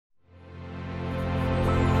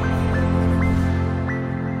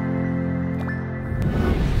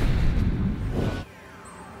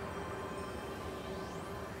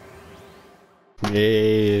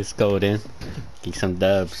Hey, let's go then. Get some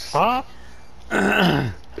dubs. Huh?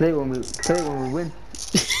 Play when we win.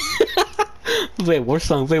 Play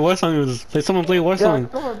Warsong. Play Warsong. Play someone play Warsong.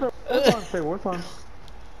 Yeah, come on, play Warsong.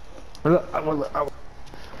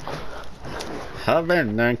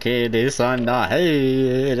 Haven't the kid is on the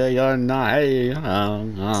hay, they on the hay.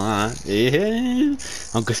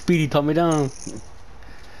 Uncle Speedy taught me down.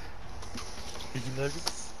 Did you know it?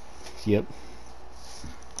 Yep.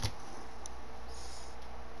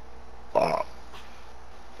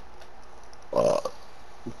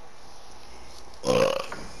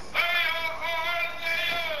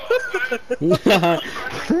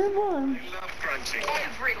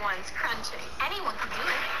 Everyone's crunching. Anyone can do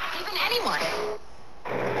it. Even anyone.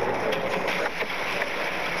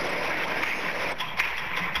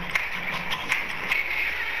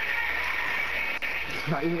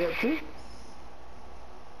 Not even up too?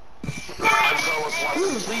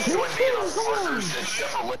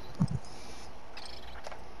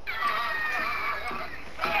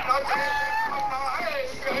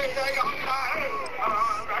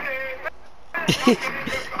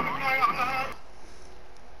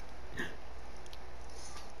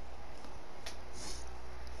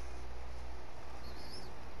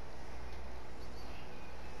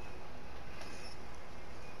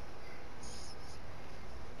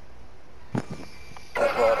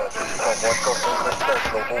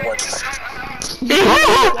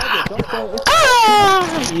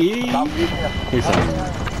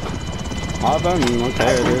 I've been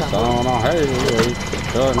okay, this on a hay,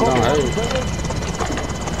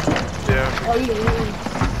 Yeah.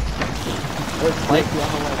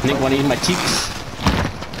 Nick wanna eat my cheeks?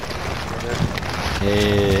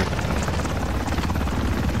 Yeah.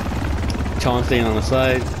 Sean staying on the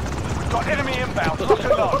side. Got enemy inbound. Lock and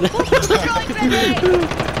load.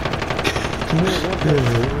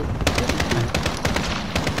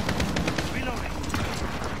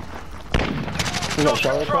 We got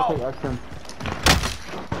Charlotte, perfect, excellent.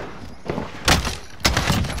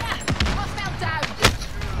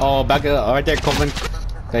 Oh, back up, right there, Coleman.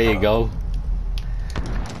 There you go.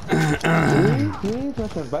 That's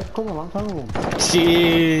a back come a long time ago.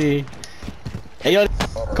 Gee. Hey, yo,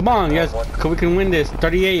 come on, yes, we can win this.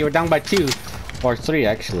 38, we're down by 2. Or 3,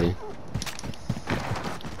 actually.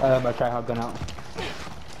 I try hot gun out.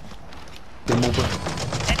 Game over.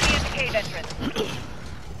 Enemy in the cave entrance.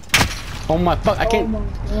 Oh my fuck, I can't.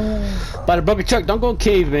 By the broken truck, don't go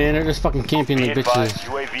cave, man. They're just fucking camping the bitches.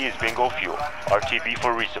 UAV is bingo fuel. RTB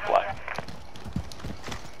for resupply.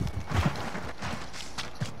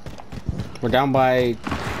 We're down by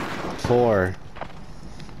 4.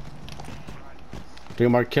 3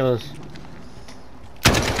 more kills.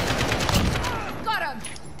 Got him.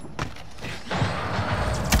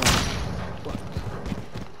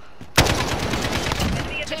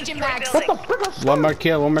 Changing mags. What the frick is One more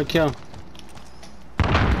kill, one more kill.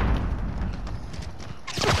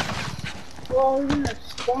 Oh, you're in that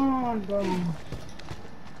spawn, bro.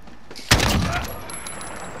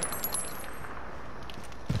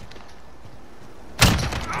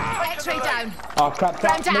 X-ray down. Oh, crap.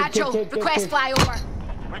 Ground to Agile. Request flyover.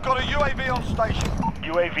 We've got a UAV on station.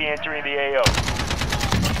 UAV entering the AO.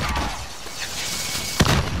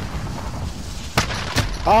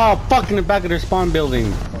 Oh, fuck, in the back of their spawn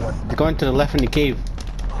building. They're going to the left in the cave.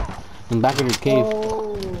 In the back of the cave.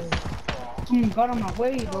 Oh. Someone got on my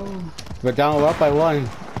way, bro. We're down, we're up by 1.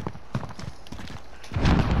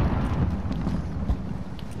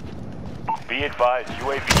 Be advised,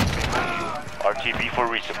 UAV is bingo fuel. RTB for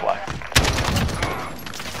resupply.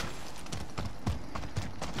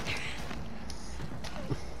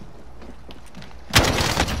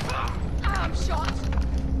 I'm shot.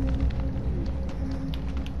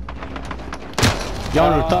 Yo,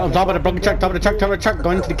 on top of the broken truck, top of the truck,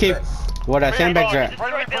 going into the cave. Where that sandbags are at.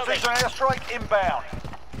 Friendly precision airstrike inbound.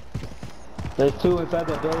 There's 2 inside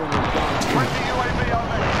that building. Friendly UAV on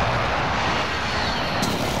me.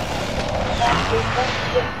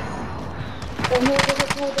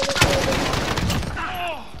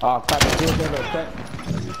 Oh, crap. There's 2 there, okay.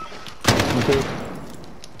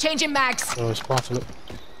 Changing mags. Oh, it's spotted it.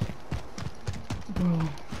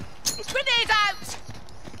 Grenade out.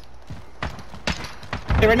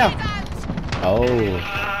 Hey, right now. Grenade out. Oh.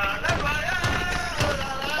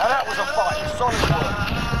 Now that was a fight. Solid work.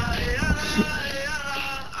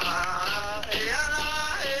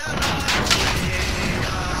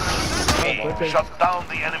 Shut down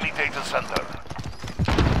the enemy data center.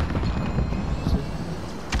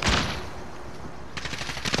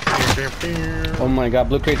 Oh my god,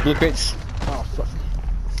 blue crates, blue crates. Oh, fuck.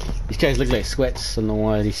 These guys look like sweats. I don't know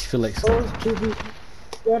why these feel like. Oh, it's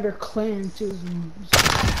Better clan too.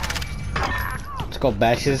 Let's go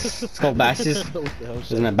bashes. Let's go bashes.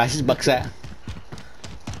 Where's my bashes bucks at?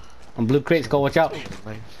 On blue crates, go watch out.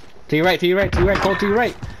 To your right, to your right, to your right, Cole, to your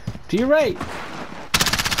right. To your right.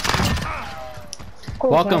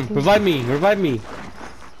 Welcome, revive me, revive me.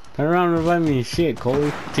 Turn around, revive me. Shit,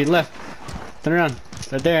 Cole. To your left. Turn around.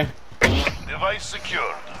 Right there. Device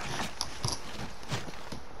secured.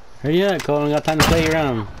 Hurry up, Cole. I got time to play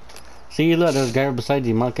around. See you, look, there's a guy right beside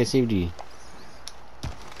you. Monica saved you.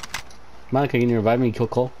 Monica, can you revive me, kill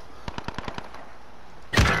Cole?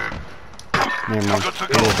 Never mind. Good to You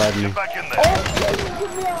go. revive me. Get back in there.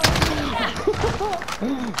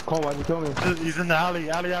 Cole, why'd you kill me? He's in the alley,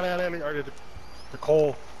 or the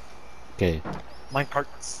coal. Okay.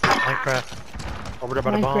 Minecraft. Over there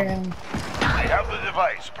by the bomb. Minecraft. We have the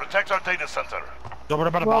device. Protect our data center. Over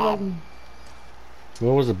there by the bomb.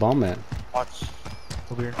 Where was the bomb at? Watch.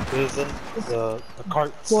 Over here. There's in the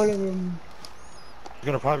carts. One of them. You're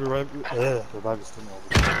gonna probably revive this thing over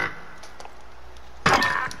there.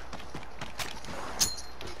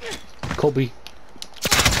 Kobe.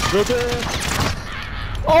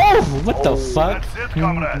 Oh, what the fuck? That's it,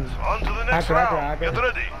 comrades. On to the next Hacker, round. hacker. Get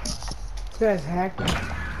ready. This guy's hacking.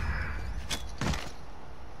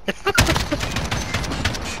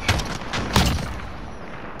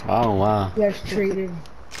 Oh wow. That's traded.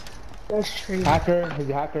 That's traded. Hacker, he's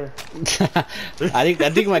a hacker. I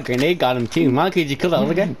think my grenade got him too. Monica, did you kill that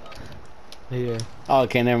other guy? Yeah. Oh,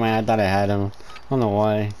 okay, never mind. I thought I had him. I don't know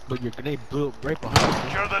why. But your grenade blew up right behind you.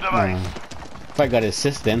 Secure the device. If I got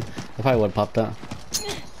assist then, I probably would have popped up.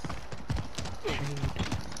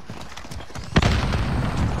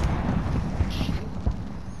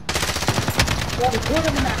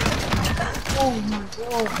 Oh my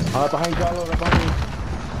god. Behind you, all over, behind you.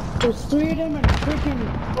 There's three of them and freaking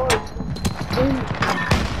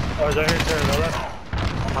Oh, is that here to the left?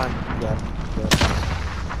 Yeah.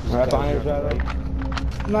 Right behind you, Shiloh.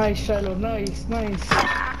 Nice, Shiloh. Nice, nice.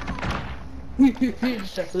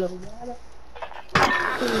 Shiloh.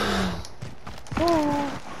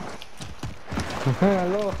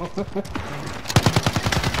 Hello.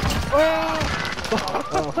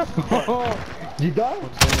 You died?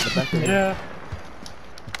 Yeah.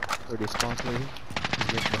 Or they spawned right here.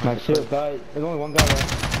 My shield died. There's only one guy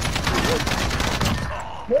left.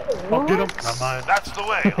 Oh, get him. Not mine. That's the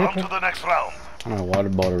way. On to the next round. I'm a water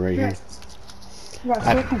bottle right here. I got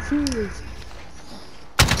so confused.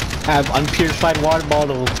 I have unpurified water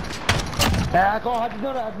bottle. Yeah, go. How'd you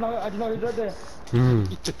know that? I just know he's right there.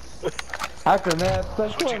 Hacker, man.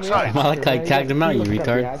 That's cool, man. sides. I like how I tagged him out, you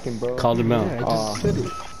retard. Called him out. Yeah, I just said it.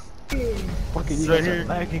 Fucking, He's you right guys here. are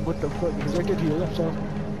lagging. What the fuck? He's right here to your left, so.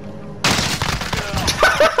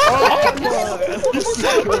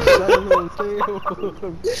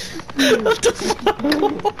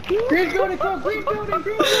 Green building, go! Green building,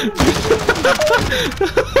 green building!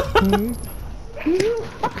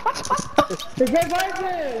 Revive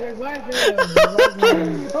him!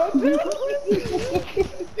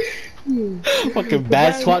 Fucking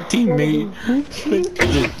bad SWAT teammate.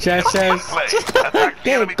 Chest ass. Play. Attack the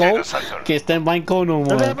There we enemy go. data center. Can't stand by Cole no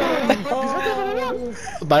more.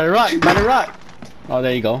 By the rock, by the rock. Oh,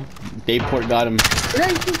 there you go. Dayport got him.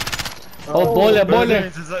 Oh, boiler, boiler.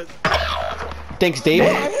 Thanks, Dave.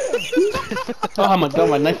 Oh my god,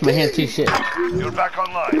 my knife in my hand too. Shit. You're back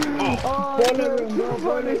online. Move.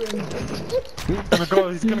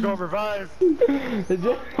 He's gonna go revive.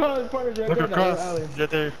 Look across. He's right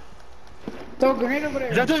there. Throw a grenade over there.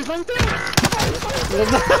 He's right there. He's right there. Set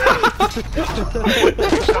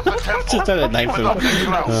the tempo. Just try to knife him. Next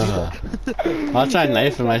round. I'll try to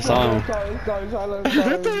knife him. I saw him. I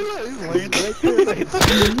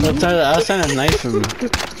was trying to knife him.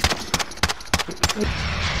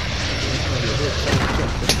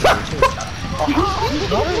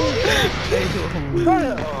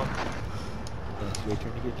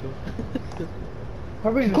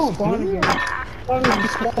 Probably in the spawn again. Probably in the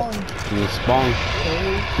spawn. You spawn.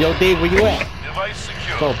 Yo, Dave, where you at? Device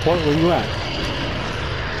secure. Go, Port, where you at?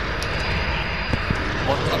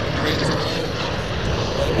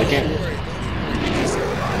 I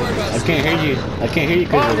can't hear you. I can't hear you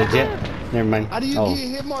because of the jet. Never mind. How do you get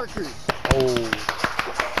hit markers?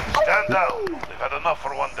 Stand down. They've had enough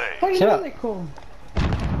for one day. What Shut up. music cool?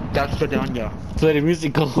 That's the down, yeah. Play the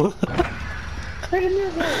music go. Play the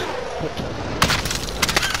music.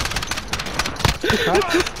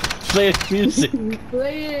 Play the music.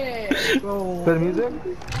 Play it. Bro. Play the music?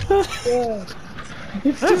 Yeah.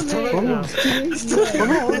 It's too late. It's too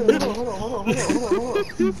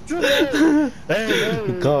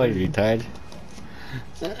late. Go, you retard.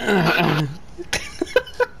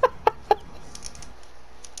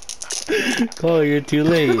 Cole, you're too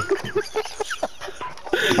late.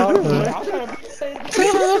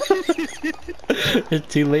 It's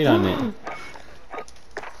too late on it.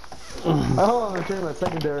 Oh, I'm turning my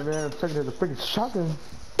secondary, man. I'm turning to the freaking shotgun.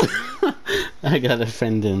 I got a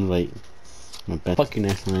friend invite. My best fucking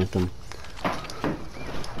national anthem.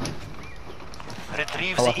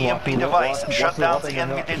 Retrieve the EMP device and shut down the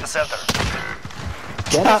enemy data center.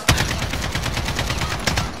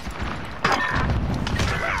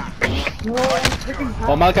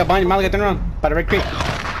 Oh, Malachi, behind you, Malachi, turn around. By the red creek.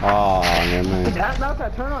 Oh, never mind. That's not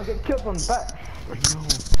that turn on, get killed from the back.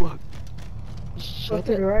 What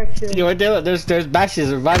the direction? Yo, right there, there's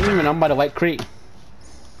bashes reviving him and I'm by the white creek.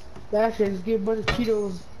 Bashes, get a bunch of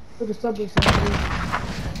Cheetos for the subway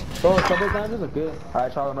sandwiches. Oh, subway sandwiches are good.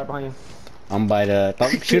 Alright, Charlie, I'm right behind you. I'm by the,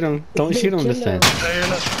 don't shoot him, don't shoot him this time.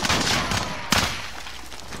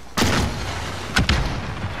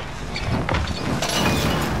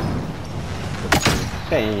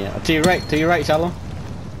 Hey, to your right, Shallow.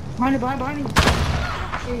 Behind you.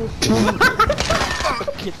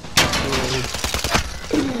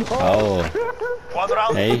 Oh. One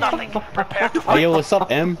round Hey. to nothing. Prepare to Hey, fight. yo, what's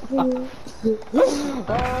up, M? Why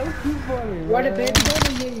the baby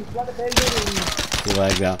don't leave? Why the baby don't leave?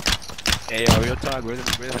 Like that. Hey, real talk, where the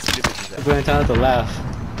city bitches I'm going to tell her to laugh.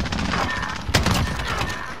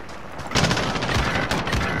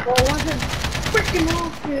 Oh, what's the freaking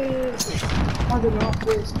office? What's an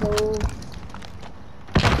office, though?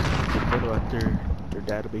 What about their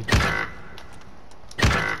database?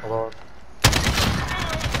 Hello.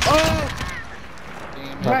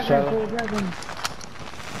 Dragon.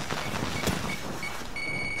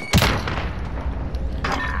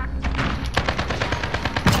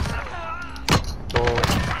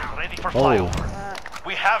 Ready for flyover.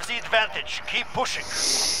 We have the advantage. Keep pushing.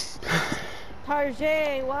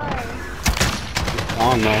 Tarjay, why?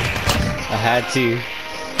 I don't know. I had to.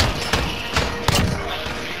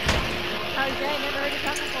 Tarjay, never heard you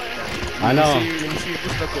talk before. I know.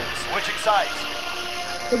 Switching sides.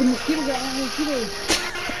 Look at the mosquitoes out here, mosquitoes.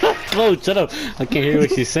 Whoa, shut up. I can't hear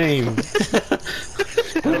what she's saying.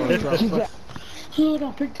 Oh,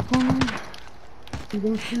 don't pick the corner. Get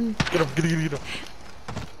him.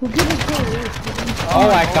 Well, give us go. Oh,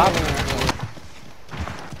 I caught him.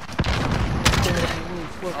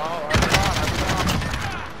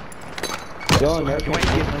 Yo, American, For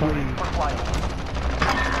flyover.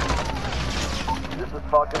 This is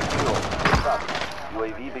Falcon Fuel.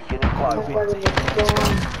 UAV beginning flyover.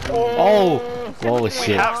 Oh. Oh, We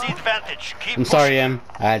shit. have the advantage. Keep I'm sorry, M.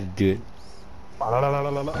 I had to do it.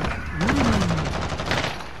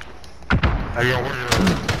 Hey, yo,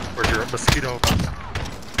 where's your mosquito?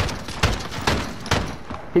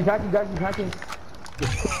 he's hacking, guys, he's hacking.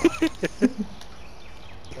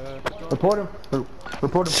 Report him.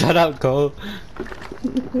 Report him. Shut up, Cole.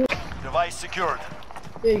 Device secured.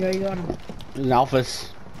 There you go, you got him. In the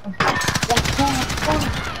office.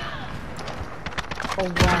 Oh,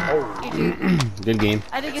 wow. Good game.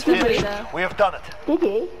 I didn't get somebody Finished. though. We have done it.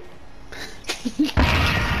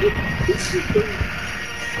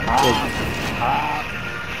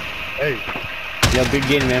 Hey, Yo, good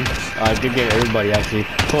game, man. Good game, everybody, actually.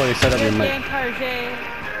 Cole, set up your Good mic. game, Tarjay.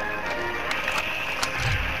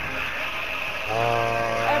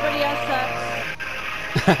 Everybody else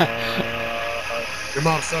sucks. your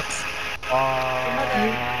mom sucks.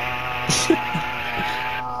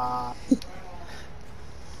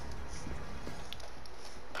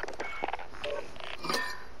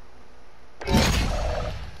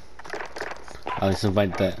 Let's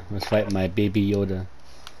invite that. Let's fight my baby Yoda.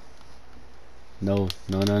 No.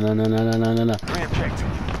 Re-objective.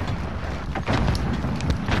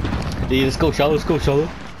 Hey, let's go, Shallow. Charlie,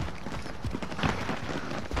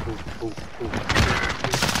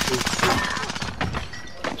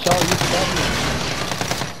 you got me.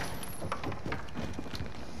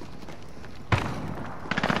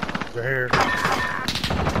 They're here.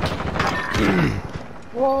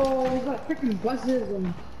 Whoa, we got freaking buses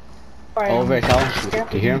and... Alright, Over here, Shallow.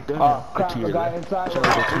 Can you hear him? Oh, crap, the guy inside.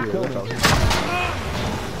 We killed him.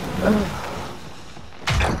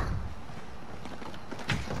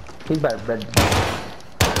 He's by red.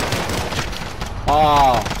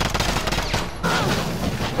 Oh.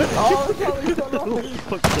 Oh, Charlie, so low.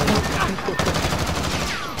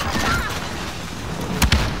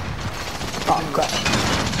 Oh, crap.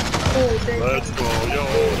 Let's go,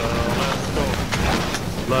 Yoda.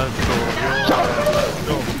 Let's go,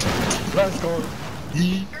 Yoda. Let's go.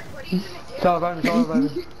 Charlie, behind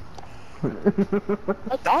me.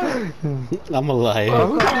 I'm alive.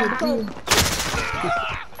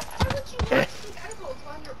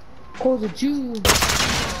 Close the Jew.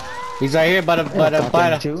 He's right here by the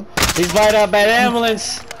he's by the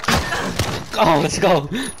ambulance. Oh, let's go.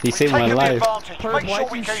 He saved my Taking the life. advantage. Make sure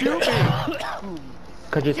we keep it.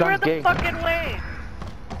 Cause you You were sound the gay. fucking way.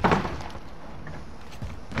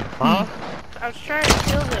 Huh? I was trying to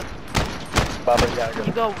kill him. Baba gotta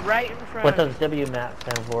You go. go right in front What of does WMAP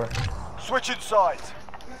stand for? Switching sides.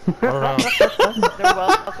 I don't know. me. They're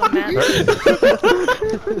welcome, man.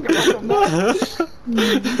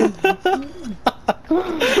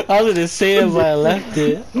 I was gonna say it, but I left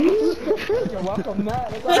it. You're welcome,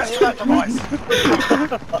 Matt. That's that device.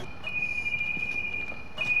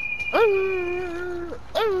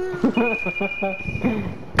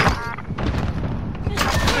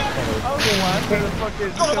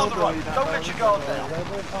 Got him on the run. Don't let your guard down.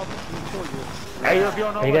 Hey, if you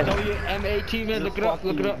don't know Hey, what guys. WMAT means, look it up.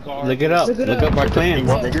 Look it up. Look up our clans.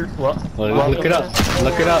 What, nigger? What? Look it up.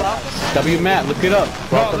 Look it up. WMAT, look it up.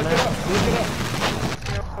 Welcome, Matt.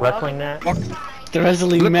 Wrestling Matt. The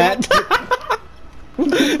wrestling mat.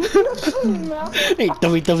 Hey,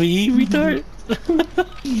 WWE retard.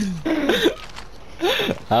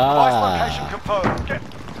 Device location confirmed. Get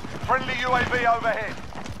friendly UAV overhead.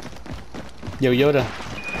 Yo, Yoda.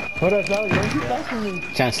 What up, dog? Where's you fucking me?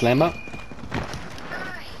 Trying to slam up?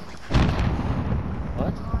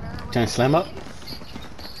 What? Trying to slam up?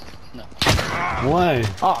 No. Why?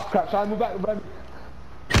 Oh, crap. Sorry, move back, baby.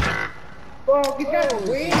 Bro, he's got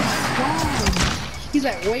way down. He's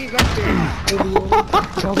like way up there.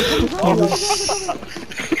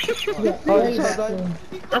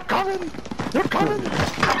 They're coming! They're coming!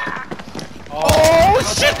 Oh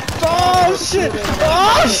shit! Oh shit!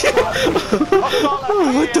 Oh shit!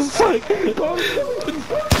 What the fuck?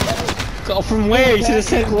 Go from where? You should have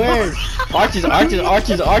said where. Arches, arches,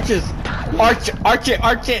 arches, arches. Arch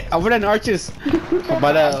it. Over there, arches.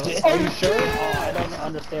 By the Are you sure? Oh, I don't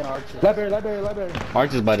understand arches. Library.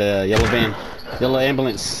 arches by the yellow van, yellow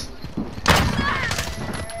ambulance.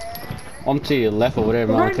 I'm to your left over there,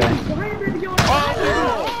 Malachi.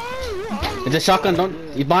 It's a shotgun. Don't.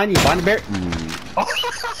 He's behind you. Behind the bear.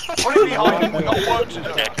 Put it behind him. We've got work to do.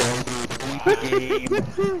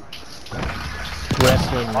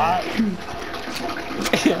 Wrestling Matt.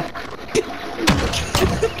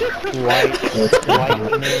 White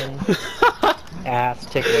man. Ass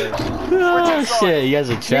tickler. Oh shit! You guys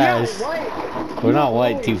are trash. We're not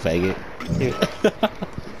white too, faggot.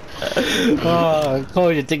 Oh,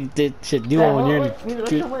 Cole, you think that shit do when you're in.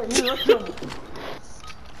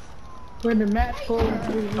 When the match goes,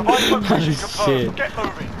 Device location Shit. confirmed. Get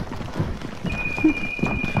moving.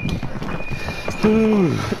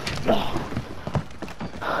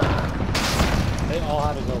 They all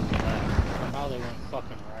had to go for that. Somehow they went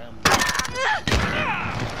fucking right.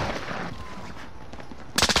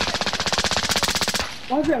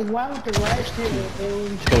 why's that wild with the right shit?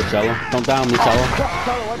 Go, Cello. Don't down me, Cello.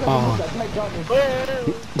 Oh.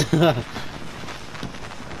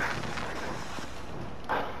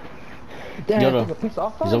 Yoda. He's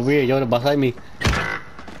over here, Yoda, beside me.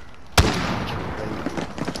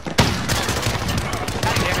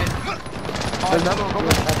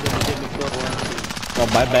 Oh,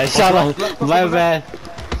 my bad, Shallow. My bad.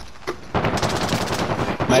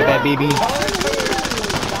 My bad, baby.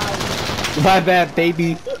 My bad,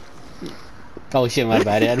 baby. Oh shit, my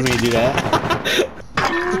bad. I didn't mean to do that.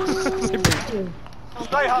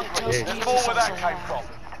 Stay hungry. There's more where that came from.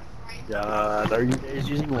 Are you guys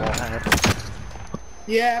using wall hack?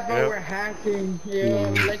 Yeah, but we're hacking. Yeah,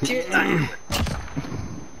 legit.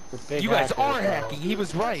 You guys are hacking. He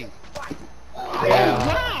was right.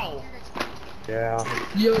 Wow. Yeah.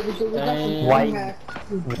 Yo, we got some White. hack.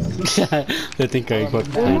 I think I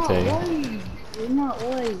fucking We're not say. white. We're not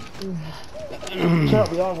white. Shut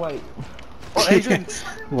up, we are white.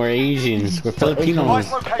 We're Asians. We're Filipinos.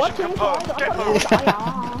 Device location confirmed. Get moving.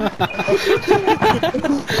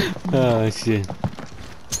 Oh shit.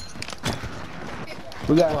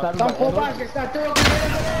 We got Don't go back. It's not through.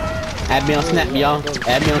 Add me on Snap, y'all.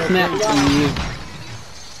 Add me on Snap.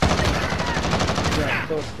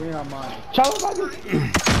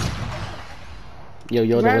 Yo,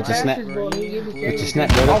 Yoda, what's your snap? What's your snap,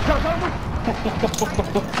 Yoda?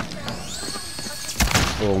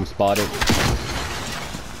 Oh, I'm spotted.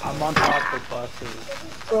 I'm on top of buses.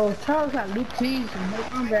 Bro, Charles got Luke Keys and no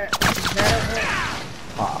combat.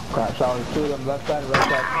 Oh crap, sorry, two of them left side, right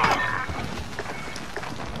side.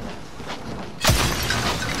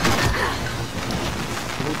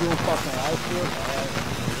 We doing fucking ice here?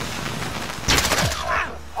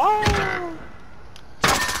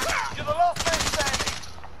 You're the last man standing.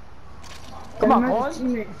 Come on, boys.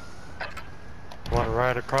 Want to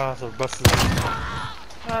ride across the buses?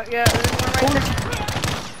 Yeah, there's one right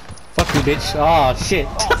there. Fuck you, bitch. Oh, shit.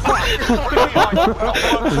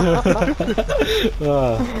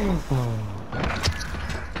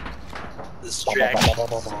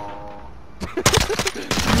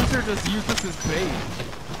 User just used this as bait.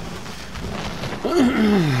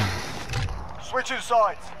 Switching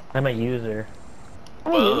sides. I'm a user.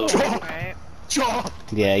 Right.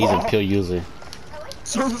 Yeah, he's a pure user.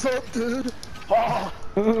 Surf's up, dude.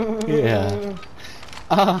 Yeah.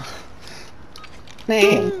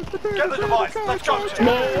 Man. Get the device. Let's go.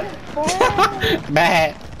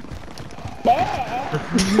 Bad.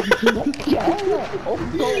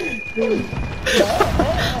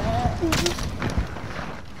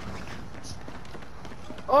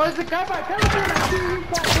 Oh, it's a guy by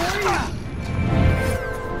California.